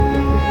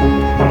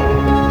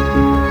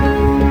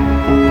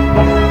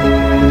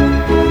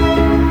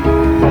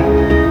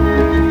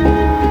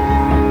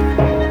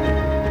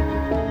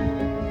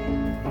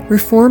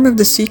Reform of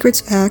the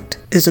Secrets Act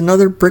is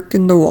another brick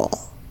in the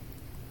wall.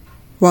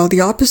 While the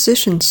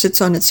opposition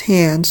sits on its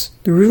hands,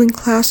 the ruling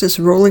class is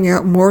rolling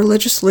out more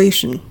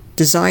legislation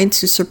designed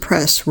to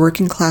suppress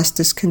working-class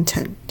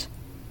discontent.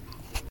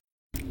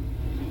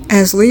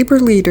 As Labour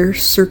leader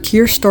Sir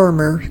Keir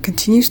Starmer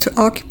continues to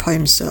occupy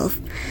himself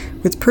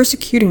with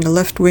persecuting the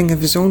left wing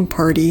of his own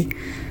party,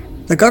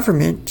 the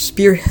government,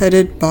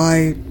 spearheaded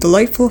by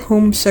delightful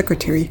Home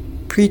Secretary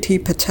Priti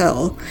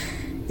Patel,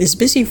 is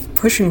busy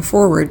pushing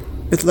forward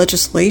with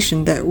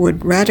legislation that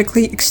would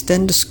radically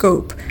extend the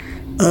scope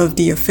of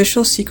the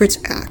Official Secrets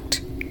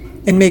Act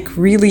and make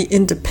really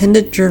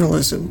independent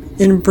journalism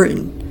in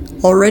Britain,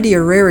 already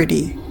a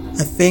rarity,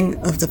 a thing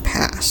of the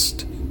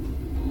past.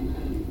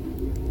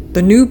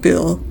 The new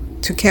bill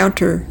to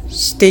counter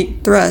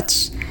state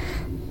threats,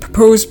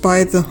 proposed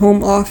by the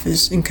Home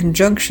Office in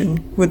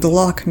conjunction with the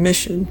Law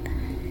Commission,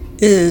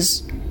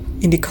 is,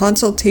 in the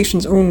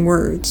consultation's own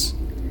words,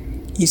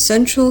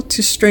 essential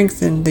to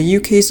strengthen the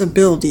UK's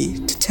ability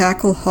to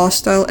tackle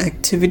hostile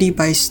activity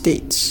by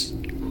states.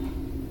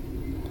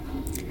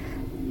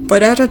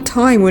 But at a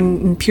time when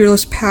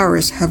imperialist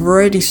powers have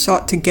already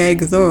sought to gag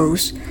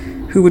those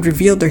who would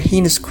reveal their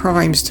heinous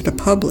crimes to the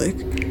public,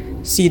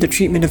 see the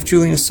treatment of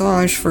Julian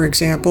Assange, for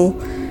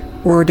example,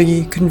 or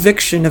the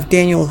conviction of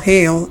Daniel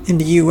Hale in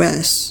the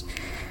US,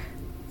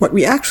 what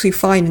we actually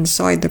find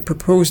inside the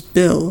proposed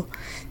bill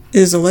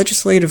is a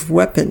legislative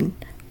weapon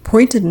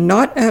pointed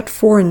not at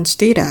foreign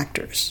state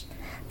actors,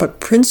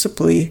 but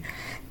principally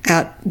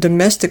at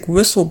domestic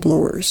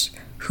whistleblowers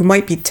who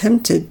might be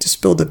tempted to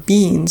spill the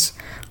beans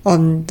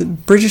on the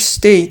British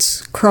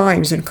state's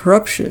crimes and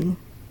corruption.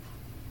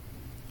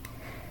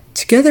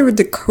 Together with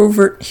the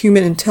Covert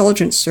Human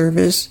Intelligence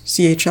Service,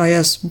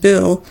 CHIS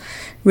bill,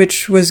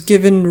 which was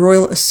given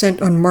royal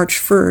assent on March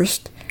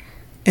 1st,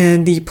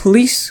 and the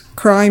Police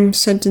Crime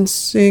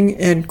Sentencing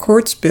and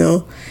Courts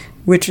bill,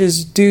 which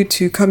is due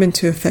to come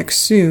into effect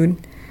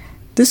soon,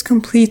 this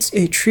completes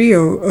a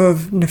trio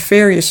of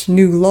nefarious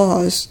new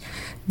laws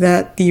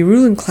that the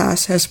ruling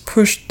class has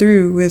pushed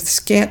through with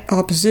scant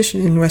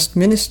opposition in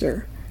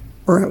Westminster,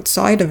 or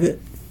outside of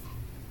it.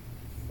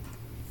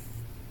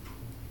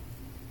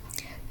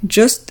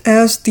 Just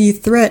as the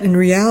threat and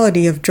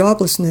reality of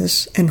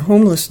joblessness and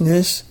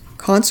homelessness,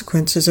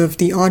 consequences of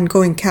the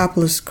ongoing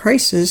capitalist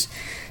crisis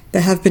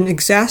that have been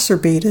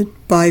exacerbated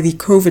by the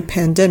COVID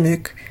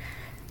pandemic,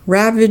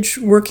 ravage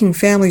working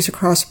families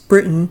across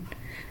Britain,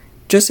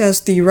 just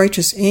as the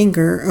righteous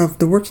anger of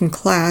the working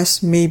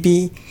class may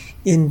be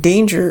in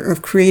danger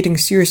of creating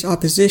serious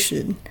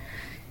opposition,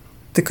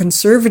 the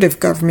Conservative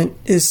government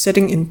is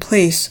setting in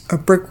place a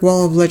brick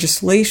wall of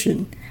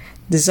legislation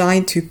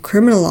designed to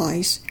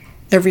criminalize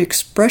every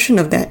expression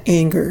of that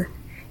anger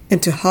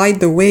and to hide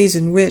the ways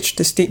in which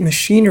the state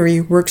machinery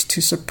works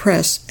to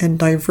suppress and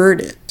divert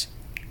it.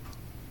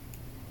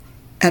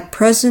 At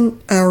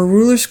present, our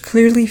rulers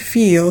clearly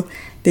feel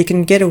they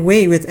can get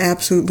away with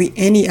absolutely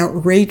any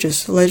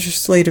outrageous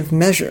legislative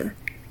measure,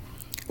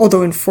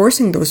 although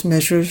enforcing those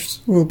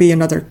measures will be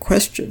another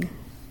question.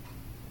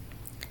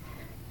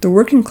 The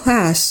working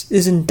class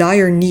is in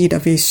dire need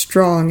of a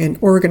strong and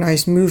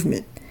organized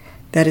movement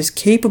that is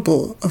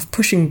capable of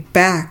pushing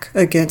back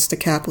against the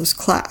capitalist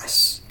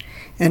class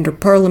and their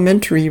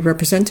parliamentary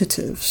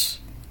representatives.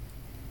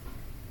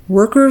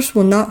 Workers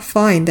will not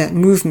find that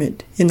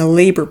movement in the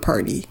Labour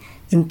Party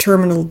in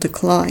terminal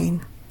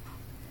decline.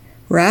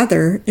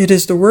 Rather, it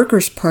is the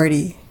Workers'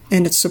 Party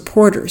and its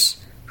supporters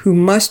who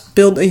must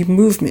build a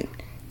movement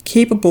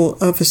capable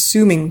of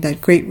assuming that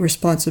great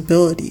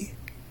responsibility.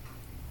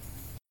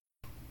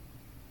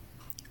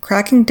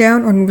 Cracking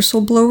down on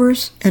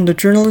whistleblowers and the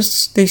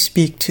journalists they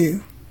speak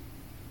to.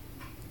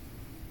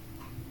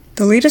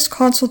 The latest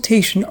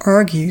consultation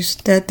argues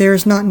that there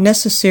is not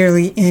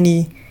necessarily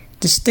any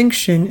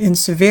distinction in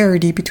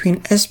severity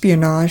between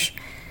espionage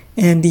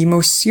and the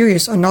most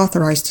serious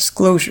unauthorized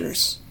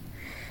disclosures,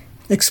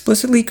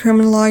 explicitly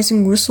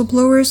criminalizing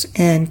whistleblowers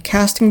and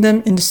casting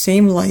them in the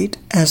same light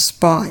as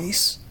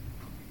spies.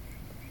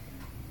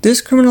 This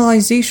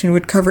criminalization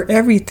would cover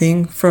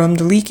everything from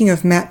the leaking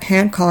of Matt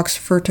Hancock's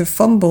furtive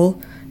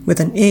fumble with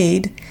an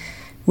aide,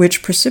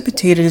 which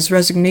precipitated his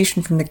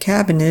resignation from the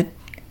cabinet,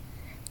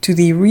 to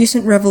the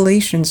recent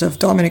revelations of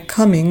Dominic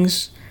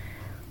Cummings,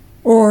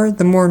 or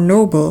the more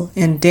noble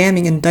and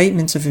damning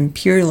indictments of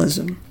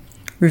imperialism,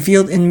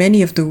 revealed in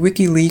many of the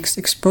WikiLeaks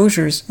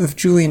exposures of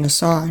Julian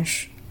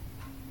Assange.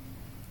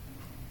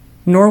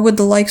 Nor would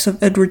the likes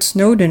of Edward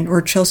Snowden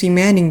or Chelsea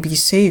Manning be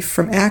safe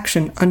from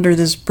action under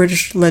this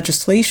British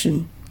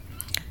legislation,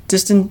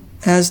 distant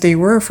as they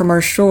were from our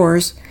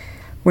shores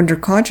when their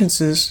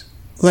consciences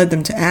led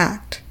them to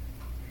act.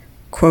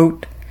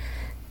 Quote,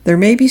 "There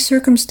may be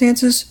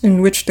circumstances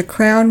in which the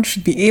Crown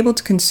should be able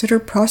to consider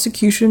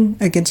prosecution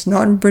against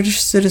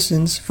non-British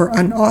citizens for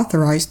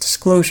unauthorized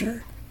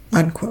disclosure."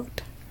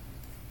 Unquote.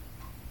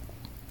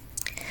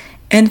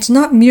 And it's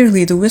not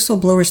merely the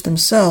whistleblowers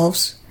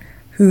themselves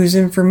whose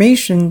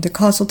information the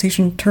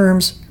consultation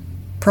terms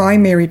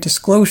primary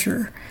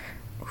disclosure,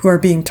 who are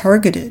being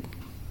targeted.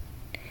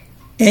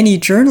 any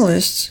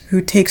journalist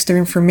who takes their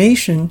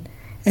information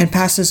and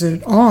passes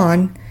it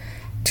on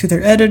to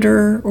their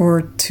editor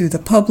or to the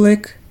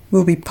public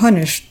will be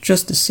punished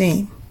just the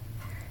same.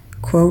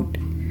 Quote,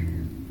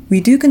 "We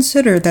do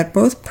consider that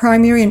both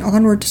primary and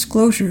onward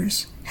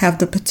disclosures have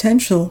the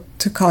potential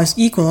to cause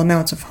equal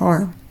amounts of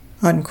harm."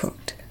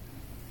 Unquote.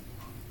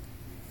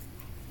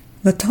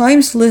 The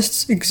Times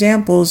lists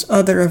examples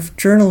other of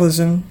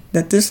journalism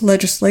that this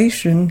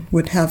legislation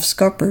would have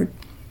scuppered,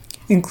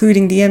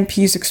 including the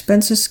MP's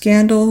expenses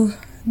scandal,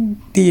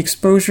 the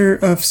exposure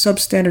of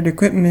substandard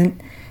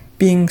equipment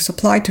being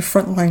supplied to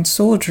frontline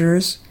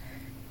soldiers,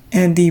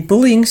 and the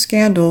bullying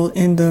scandal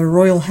in the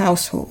royal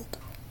household.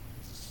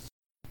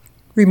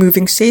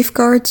 Removing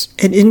safeguards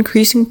and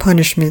increasing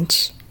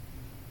punishments.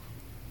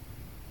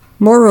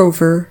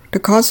 Moreover, the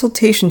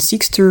consultation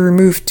seeks to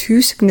remove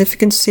two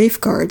significant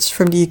safeguards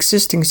from the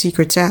existing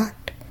Secrets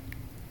Act.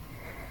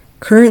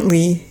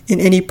 Currently, in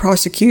any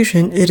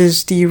prosecution, it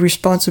is the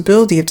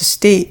responsibility of the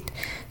state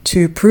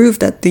to prove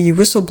that the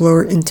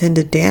whistleblower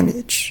intended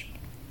damage.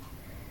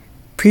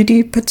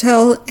 Priti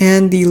Patel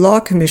and the Law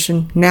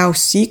Commission now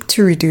seek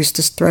to reduce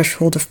this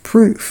threshold of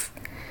proof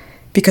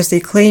because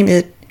they claim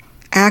it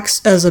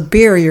acts as a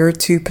barrier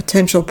to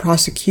potential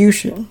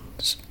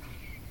prosecutions.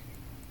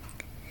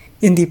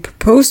 In the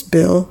proposed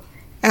bill,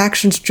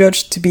 actions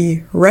judged to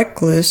be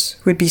reckless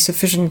would be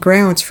sufficient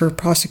grounds for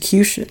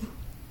prosecution.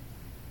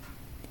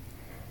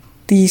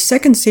 The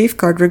second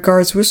safeguard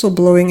regards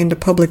whistleblowing in the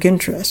public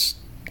interest.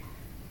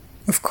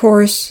 Of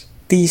course,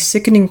 the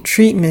sickening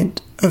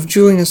treatment of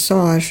Julian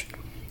Assange,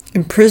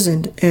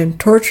 imprisoned and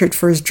tortured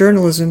for his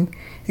journalism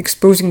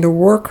exposing the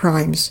war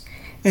crimes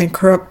and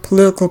corrupt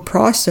political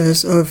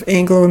process of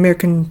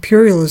Anglo-American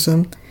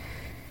imperialism,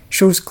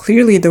 shows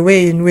clearly the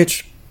way in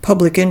which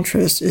public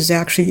interest is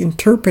actually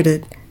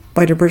interpreted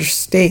by the British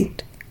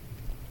state.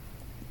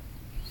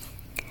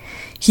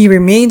 He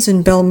remains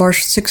in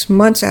Belmarsh 6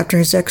 months after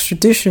his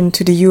extradition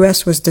to the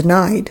US was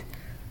denied,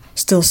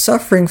 still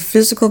suffering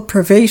physical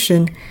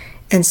privation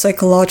and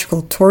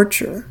psychological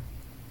torture.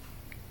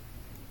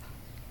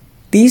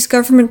 These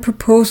government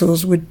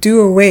proposals would do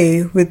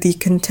away with the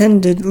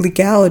contended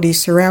legality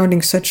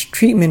surrounding such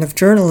treatment of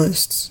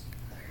journalists.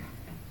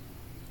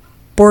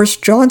 Boris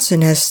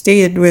Johnson has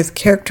stated with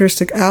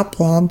characteristic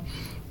aplomb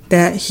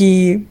that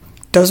he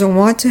doesn't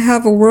want to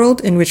have a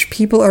world in which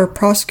people are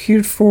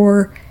prosecuted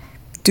for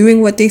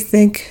doing what they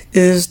think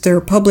is their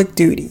public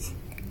duty.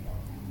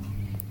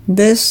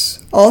 This,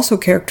 also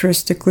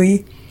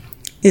characteristically,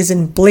 is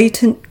in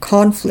blatant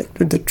conflict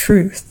with the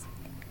truth,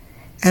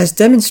 as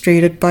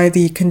demonstrated by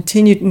the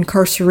continued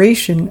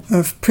incarceration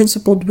of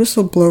principled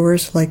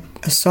whistleblowers like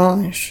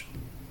Assange.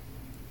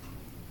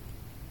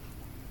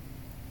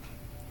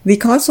 The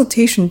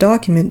consultation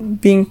document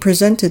being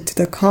presented to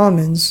the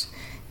Commons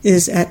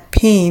is at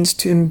pains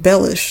to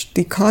embellish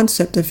the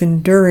concept of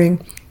enduring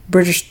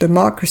British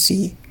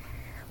democracy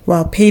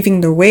while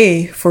paving the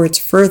way for its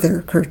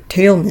further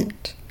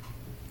curtailment.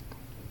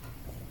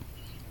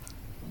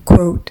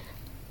 Quote,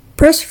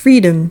 "Press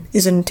freedom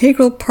is an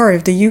integral part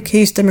of the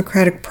UK's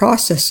democratic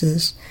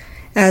processes,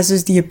 as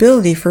is the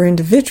ability for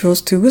individuals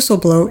to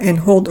whistleblow and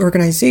hold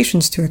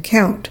organizations to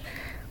account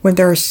when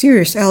there are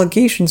serious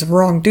allegations of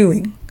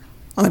wrongdoing."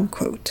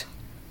 Unquote.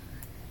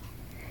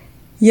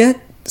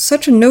 Yet,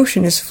 such a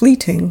notion is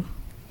fleeting.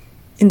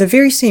 In the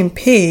very same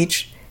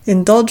page,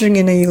 indulging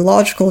in a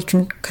logical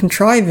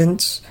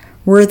contrivance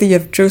worthy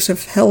of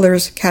Joseph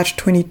Heller's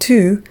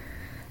Catch-22,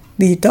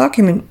 the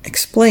document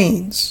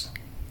explains,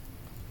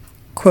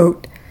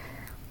 quote,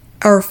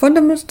 "Our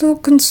fundamental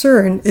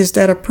concern is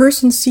that a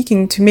person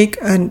seeking to make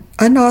an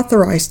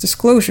unauthorized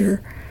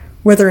disclosure,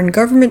 whether in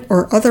government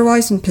or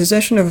otherwise in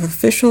possession of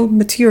official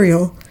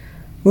material,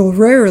 will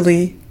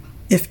rarely,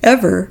 if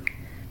ever,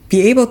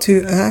 be able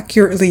to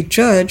accurately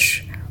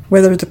judge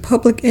whether the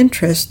public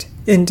interest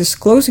in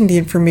disclosing the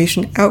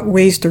information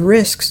outweighs the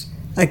risks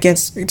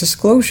against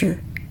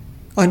disclosure."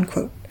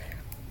 Unquote.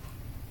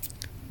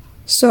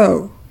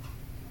 So,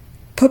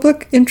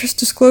 public interest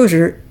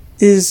disclosure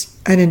is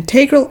an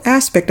integral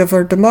aspect of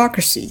our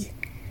democracy,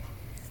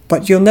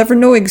 but you'll never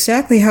know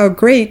exactly how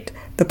great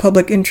the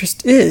public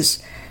interest is,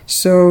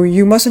 so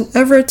you mustn't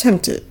ever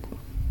attempt it.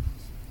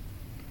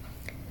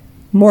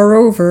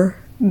 Moreover,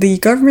 the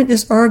government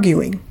is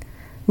arguing,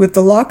 with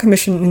the Law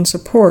Commission in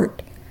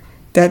support,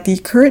 that the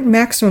current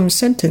maximum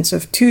sentence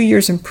of 2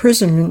 years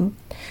imprisonment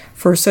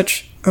for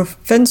such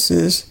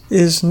offenses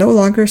is no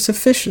longer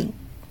sufficient.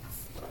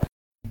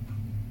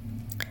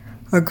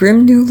 A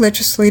grim new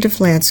legislative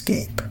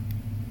landscape.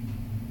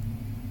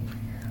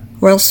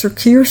 While Sir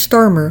Keir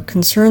Starmer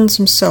concerns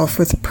himself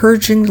with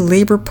purging the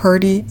Labour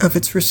Party of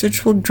its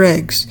residual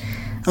dregs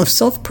of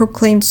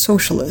self-proclaimed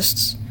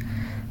socialists,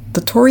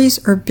 the Tories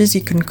are busy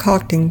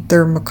concocting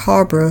their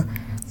macabre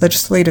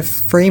legislative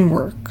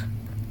framework.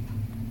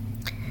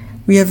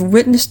 We have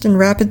witnessed in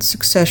rapid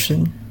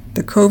succession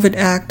the COVID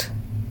Act,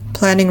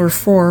 Planning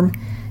Reform,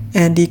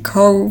 and the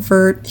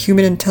Covert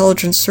Human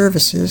Intelligence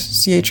Services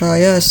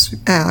 (CHIS)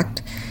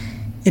 Act,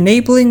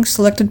 enabling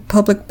selected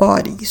public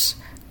bodies,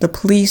 the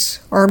police,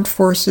 armed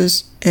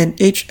forces, and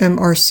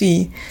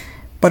HMRC,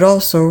 but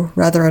also,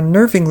 rather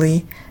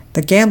unnervingly,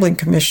 the Gambling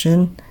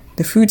Commission,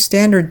 the Food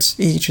Standards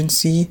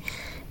Agency,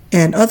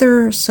 and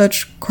other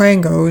such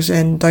quangos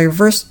and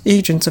diverse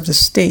agents of the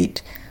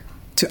state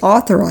to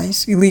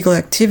authorize illegal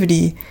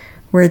activity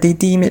where they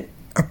deem it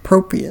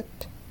appropriate.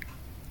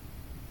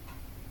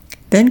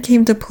 Then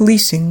came the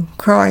Policing,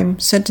 Crime,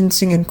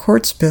 Sentencing, and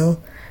Courts Bill,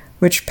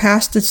 which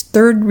passed its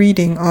third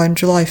reading on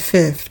July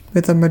 5th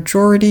with a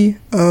majority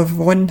of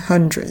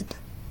 100.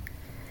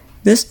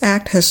 This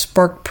act has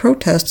sparked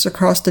protests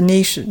across the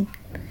nation,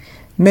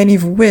 many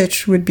of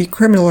which would be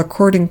criminal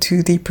according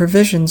to the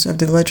provisions of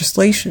the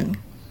legislation,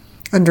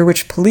 under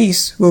which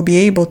police will be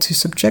able to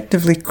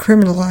subjectively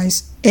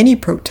criminalize any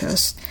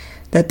protest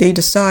that they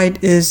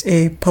decide is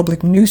a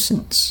public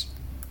nuisance.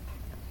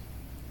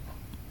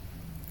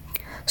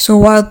 So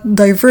while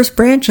diverse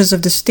branches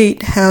of the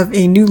state have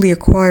a newly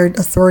acquired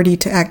authority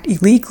to act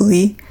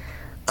illegally,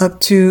 up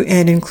to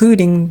and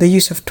including the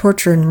use of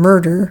torture and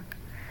murder,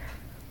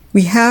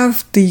 we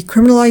have the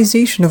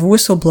criminalization of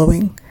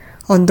whistleblowing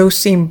on those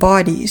same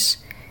bodies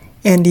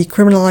and the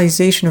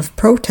criminalization of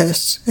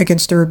protests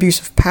against their abuse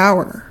of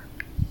power.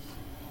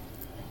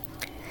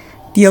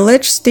 The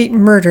alleged state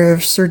murder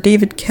of Sir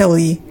David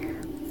Kelly,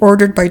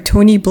 ordered by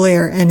Tony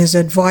Blair and his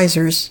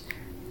advisors,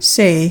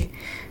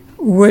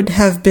 would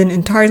have been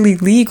entirely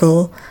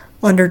legal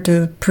under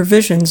the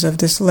provisions of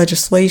this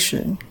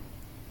legislation.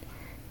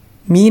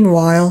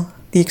 Meanwhile,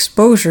 the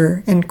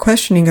exposure and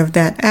questioning of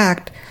that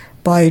act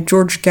by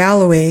George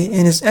Galloway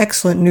in his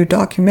excellent new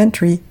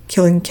documentary,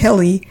 Killing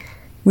Kelly,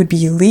 would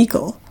be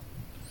illegal,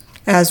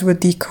 as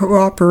would the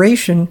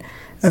cooperation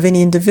of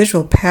any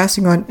individual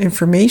passing on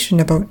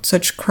information about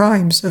such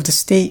crimes of the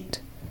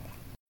state.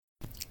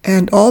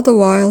 And all the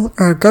while,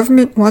 our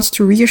government wants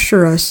to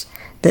reassure us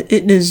that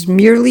it is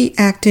merely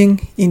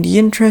acting in the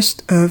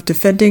interest of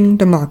defending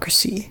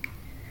democracy.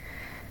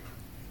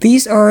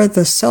 These are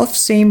the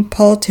self-same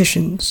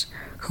politicians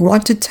who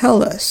want to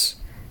tell us,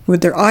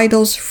 with their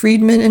idols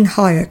Friedman and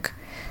Hayek,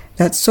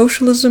 that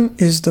socialism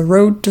is the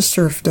road to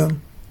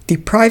serfdom,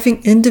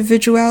 depriving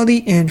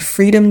individuality and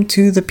freedom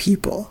to the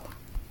people.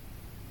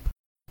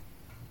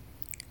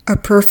 A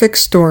perfect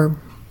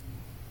storm.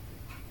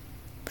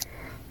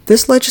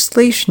 This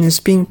legislation is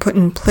being put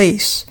in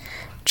place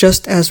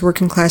just as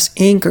working-class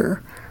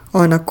anger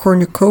on a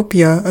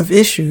cornucopia of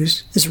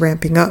issues is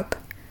ramping up,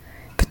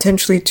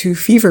 potentially to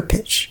fever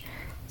pitch,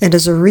 and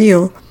as a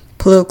real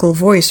political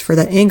voice for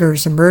that anger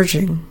is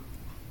emerging.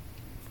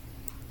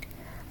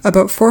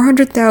 About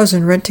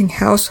 400,000 renting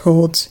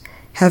households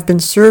have been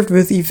served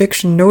with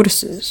eviction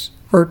notices,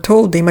 or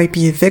told they might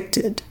be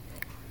evicted.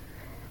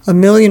 1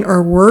 million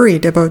are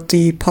worried about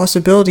the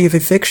possibility of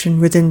eviction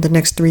within the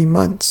next 3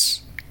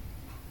 months.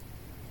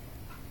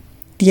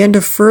 The end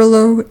of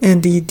furlough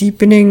and the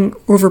deepening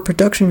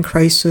overproduction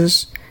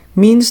crisis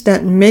means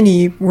that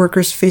many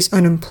workers face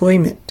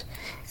unemployment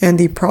and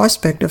the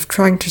prospect of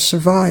trying to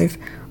survive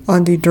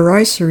on the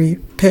derisory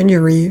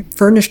penury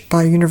furnished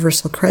by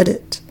Universal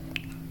Credit.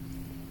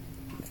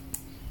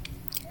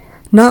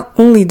 Not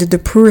only did the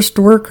poorest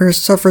workers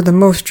suffer the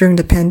most during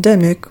the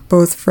pandemic,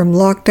 both from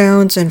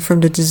lockdowns and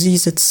from the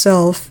disease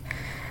itself,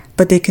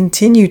 but they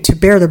continue to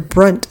bear the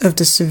brunt of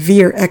the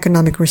severe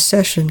economic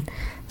recession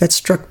that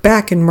struck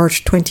back in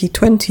March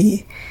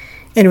 2020,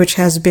 and which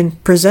has been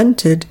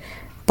presented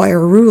by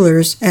our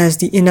rulers as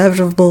the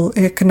inevitable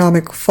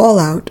economic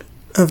fallout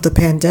of the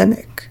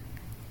pandemic.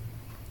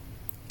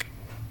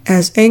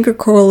 As anger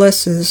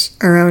coalesces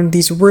around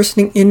these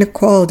worsening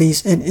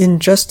inequalities and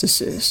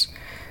injustices,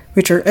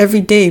 which are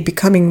every day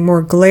becoming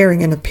more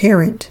glaring and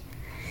apparent,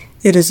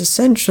 it is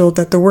essential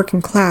that the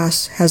working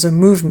class has a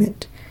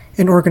movement,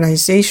 an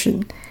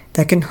organization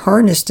that can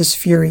harness this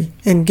fury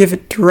and give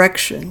it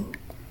direction.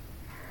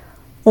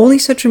 Only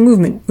such a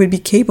movement would be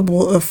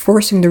capable of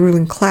forcing the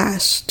ruling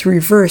class to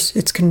reverse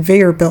its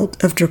conveyor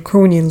belt of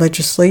draconian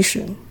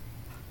legislation.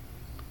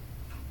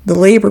 The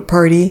Labour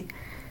Party,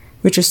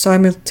 which is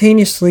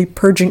simultaneously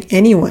purging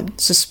anyone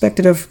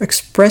suspected of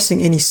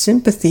expressing any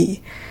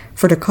sympathy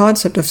for the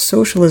concept of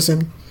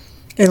socialism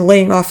and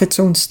laying off its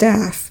own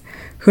staff,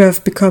 who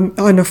have become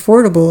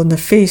unaffordable in the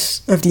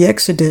face of the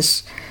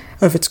exodus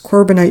of its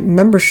Corbynite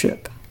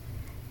membership,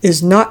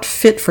 is not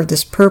fit for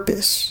this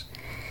purpose.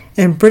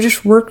 And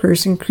British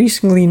workers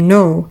increasingly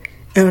know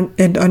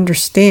and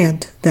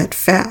understand that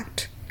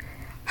fact,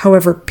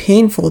 however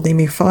painful they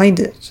may find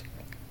it.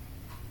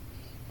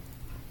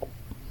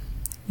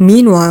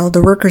 Meanwhile,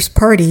 the Workers'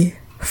 Party,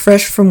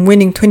 fresh from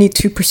winning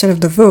 22%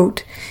 of the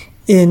vote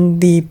in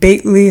the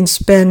Bately and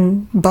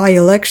Spen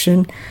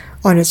by-election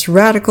on its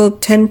radical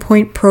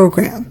 10-point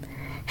program,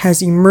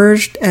 has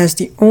emerged as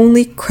the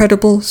only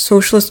credible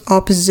socialist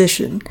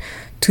opposition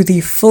to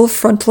the full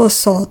frontal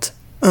assault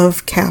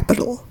of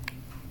capital.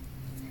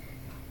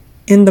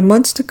 In the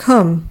months to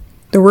come,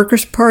 the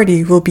Workers'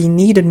 Party will be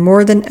needed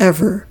more than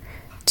ever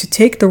to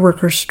take the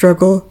workers'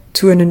 struggle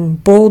to an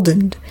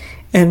emboldened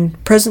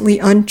and presently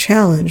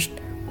unchallenged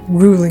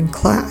ruling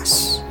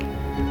class.